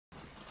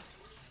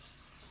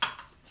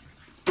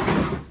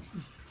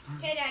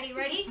Okay, Daddy,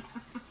 ready?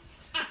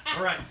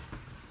 All right.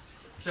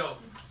 So,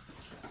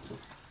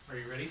 are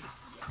you ready?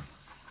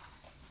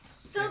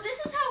 So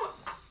this is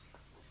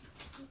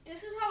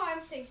how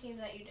I'm thinking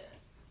that you do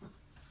it.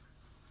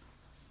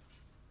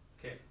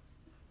 Okay.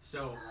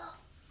 So,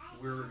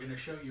 we're going to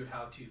show you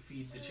how to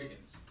feed the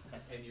chickens.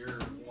 And you're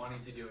wanting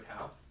to do it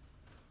how?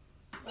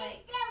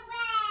 Like,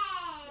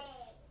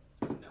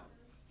 No.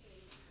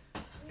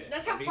 Okay.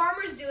 that's how ready?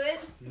 farmers do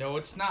it. No,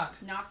 it's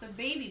not. Not the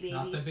baby babies.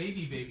 Not the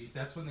baby babies.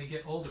 That's when they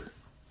get older.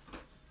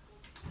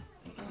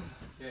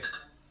 Okay.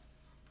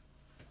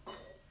 I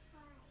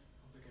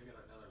think I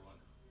got another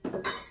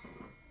one.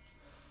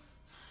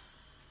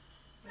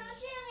 So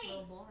Shelly,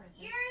 Little bowl right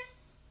there. your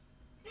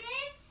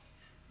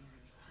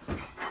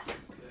spits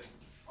Good.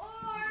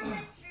 or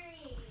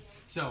mystery?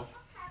 So,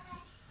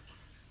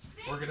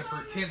 we're going to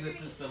pretend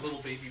this is the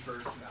little baby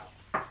bird's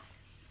mouth.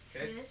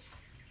 Okay? Yes.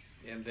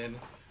 And then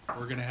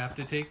we're going to have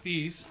to take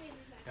these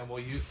and we'll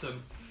use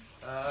some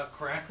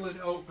Cracklin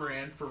Oat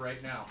Bran for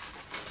right now.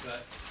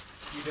 But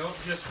you don't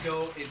just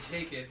go and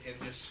take it and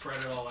just spread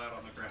it all out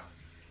on the ground.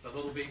 The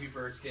little baby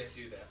birds can't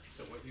do that.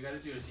 So what you got to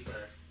do is you got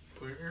to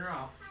put it in your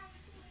mouth.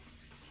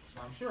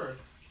 I'm sure.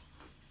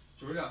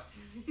 Chew it up.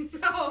 No,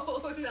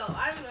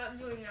 I'm not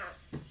doing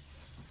that.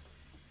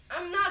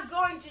 I'm not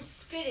going to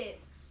spit it.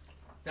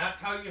 That's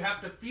how you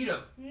have to feed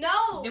them.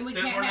 No. Then we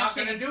Then can't we're have not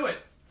going to chicken. do it.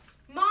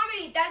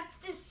 Mommy, that's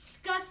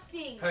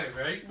disgusting. Okay,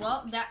 ready?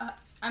 Well,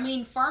 I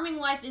mean, farming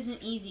life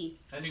isn't easy.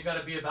 And you got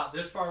to be about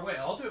this far away.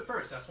 I'll do it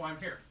first. That's why I'm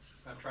here.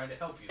 I'm trying to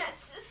help you.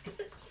 That's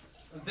disgusting.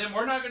 Then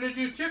we're not going to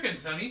do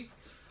chickens, honey.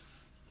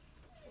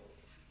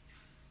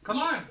 Come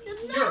on.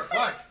 It's Here, not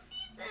watch. them.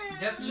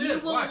 Yes, it You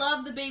is. will Watch.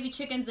 love the baby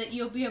chickens that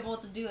you'll be able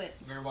to do it.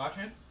 You're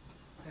watching?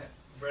 Okay.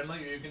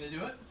 Brenly, are you going to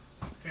do it?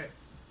 Okay.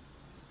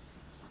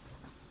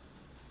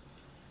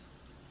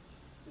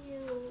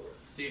 Ew.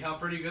 See how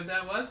pretty good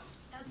that was?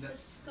 That's No.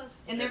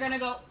 disgusting. And they're gonna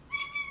go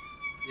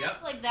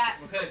Yep. like that.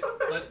 Okay.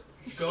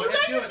 Go you ahead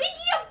guys do are it.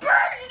 thinking of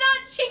birds,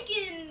 not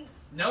chickens.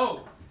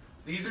 No.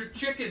 These are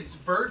chickens.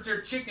 Birds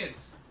are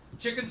chickens.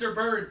 Chickens are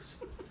birds.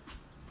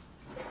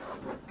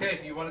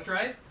 Okay, you want to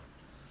try it?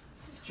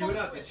 Chew it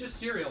up. It's just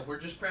cereal. We're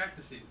just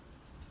practicing.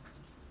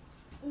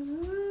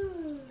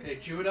 Okay,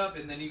 chew it up,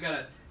 and then you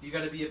gotta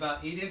be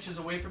about 8 inches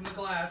away from the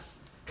glass,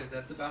 because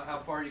that's about how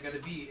far you gotta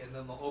be, and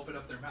then they'll open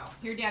up their mouth.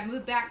 Here, Dad,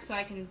 move back so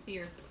I can see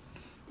her.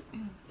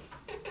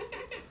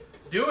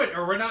 Do it,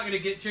 or we're not gonna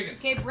get chickens.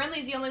 Okay,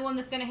 Brinley's the only one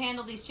that's gonna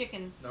handle these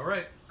chickens. All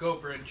right, go,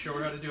 Bryn. Show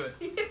her how to do it.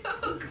 Ew,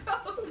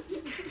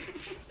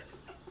 gross.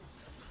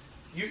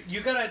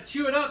 You gotta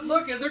chew it up.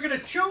 Look, they're gonna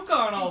choke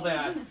on all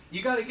that.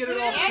 You gotta get it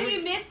all. And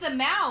you missed the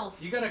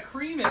mouth. You gotta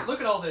cream it. Look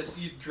at all this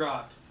you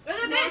dropped. What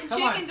about Those this?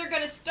 Come on. chickens are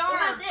gonna What starve.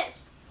 about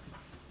this?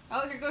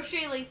 Oh, here goes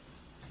Shaylee.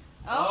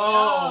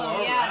 Oh,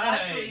 yeah,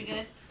 that's alright. pretty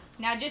good.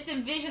 Now just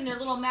envision their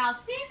little mouth.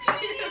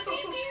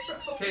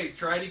 Okay,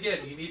 try it again.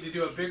 You need to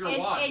do a bigger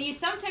wad. And you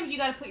sometimes you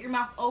gotta put your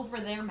mouth over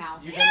their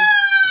mouth. You No!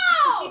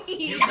 gotta,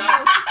 you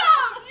got,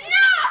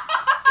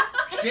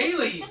 No!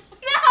 Shaylee,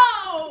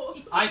 No!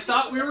 I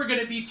thought we were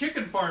gonna be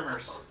chicken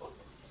farmers.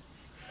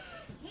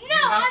 No,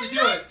 have I'm to do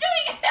not it.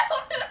 doing it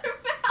over their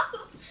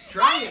mouth.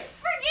 Try I'm it.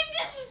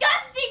 freaking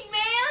disgusting,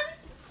 man.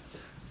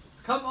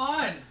 Come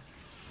on.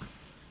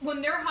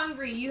 When they're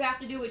hungry, you have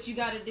to do what you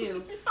gotta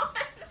do.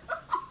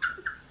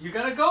 You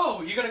gotta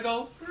go. You gotta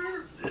go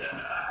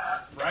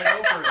right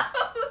over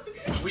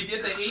it. We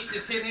did the 8 to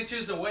 10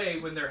 inches away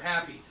when they're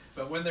happy,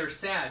 but when they're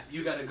sad,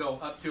 you gotta go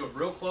up to them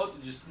real close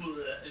and just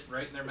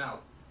right in their mouth.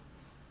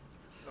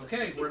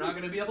 Okay, we're not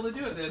gonna be able to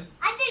do it then.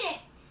 I did it.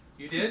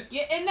 You did?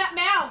 Get in that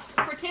mouth.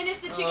 Pretend it's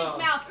the chicken's Oh.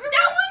 mouth.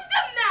 That was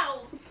the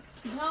mouth.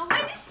 No.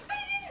 I just spit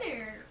it in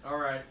there. All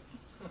right.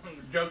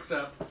 Joke's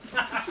up.